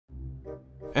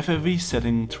FAV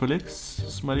setting Trilix,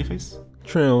 smiley face.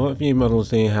 Trill, what view models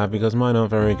do you have? Because mine aren't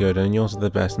very good and yours are the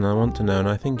best, and I want to know, and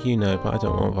I think you know, but I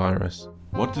don't want virus.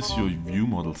 What is your view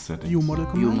model settings? View model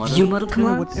command? View model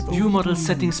command? View model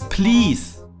settings,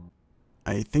 please!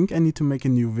 I think I need to make a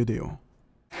new video.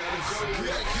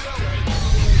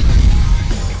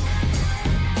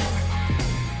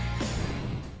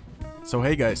 So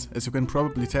hey guys, as you can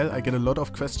probably tell, I get a lot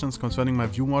of questions concerning my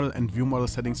view model and view model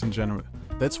settings in general.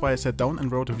 That's why I sat down and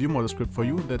wrote a view model script for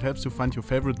you that helps you find your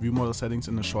favorite view model settings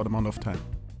in a short amount of time.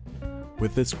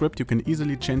 With this script you can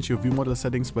easily change your view model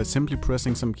settings by simply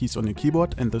pressing some keys on your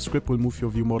keyboard, and the script will move your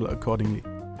view model accordingly.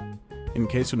 In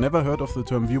case you never heard of the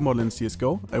term view model in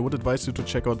CSGO, I would advise you to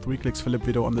check out 3Clicks Philip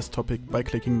video on this topic by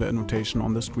clicking the annotation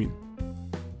on the screen.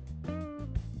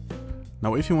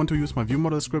 Now if you want to use my view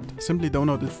model script, simply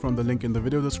download it from the link in the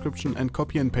video description and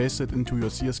copy and paste it into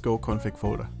your CSGO config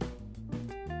folder.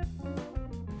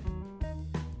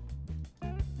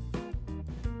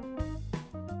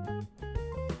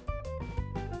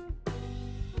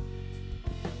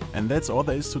 And that's all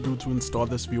there is to do to install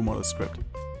this view model script.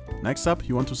 Next up,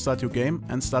 you want to start your game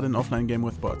and start an offline game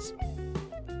with bots.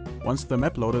 Once the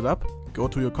map loaded up, go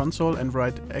to your console and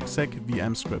write exec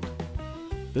vm script.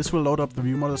 This will load up the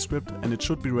view model script and it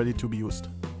should be ready to be used.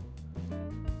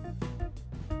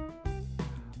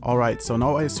 Alright, so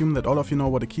now I assume that all of you know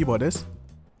what a keyboard is,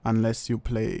 unless you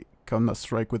play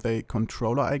Counter-Strike with a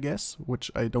controller, I guess,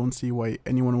 which I don't see why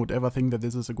anyone would ever think that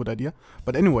this is a good idea.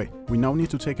 But anyway, we now need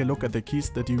to take a look at the keys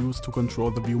that you use to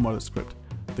control the view model script.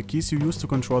 The keys you use to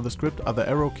control the script are the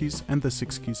arrow keys and the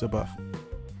 6 keys above.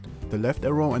 The left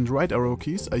arrow and right arrow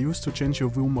keys are used to change your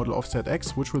view model offset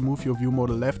X, which will move your view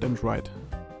model left and right.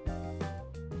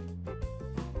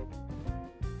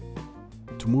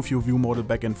 To move your view model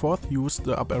back and forth, use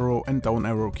the up arrow and down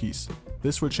arrow keys.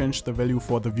 This will change the value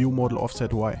for the view model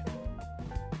offset Y.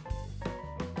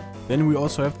 Then we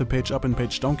also have the page up and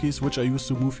page down keys, which are used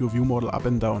to move your view model up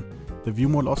and down. The view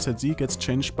model offset Z gets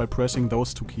changed by pressing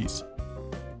those 2 keys.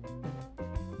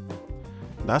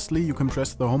 Lastly, you can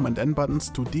press the home and N buttons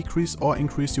to decrease or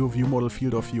increase your view model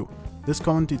field of view. This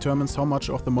command determines how much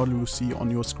of the model you see on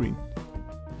your screen.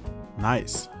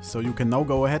 Nice, so you can now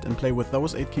go ahead and play with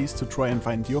those 8 keys to try and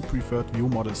find your preferred view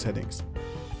model settings.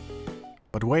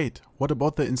 But wait, what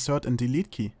about the insert and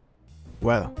delete key?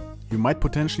 Well, you might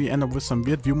potentially end up with some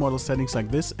weird view model settings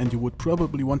like this, and you would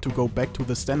probably want to go back to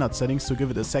the standard settings to give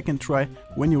it a second try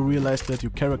when you realize that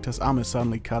your character's arm is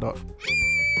suddenly cut off.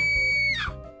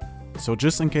 So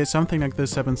just in case something like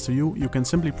this happens to you, you can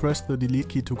simply press the delete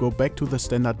key to go back to the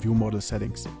standard view model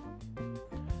settings.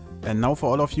 And now for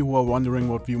all of you who are wondering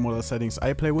what view model settings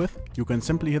I play with, you can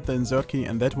simply hit the insert key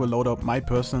and that will load up my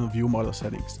personal view model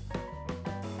settings.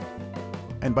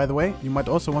 And by the way, you might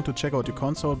also want to check out your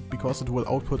console, because it will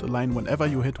output a line whenever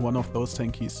you hit one of those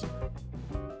 10 keys.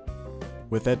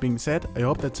 With that being said, I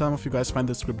hope that some of you guys find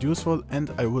this script useful,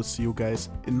 and I will see you guys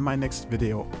in my next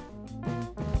video.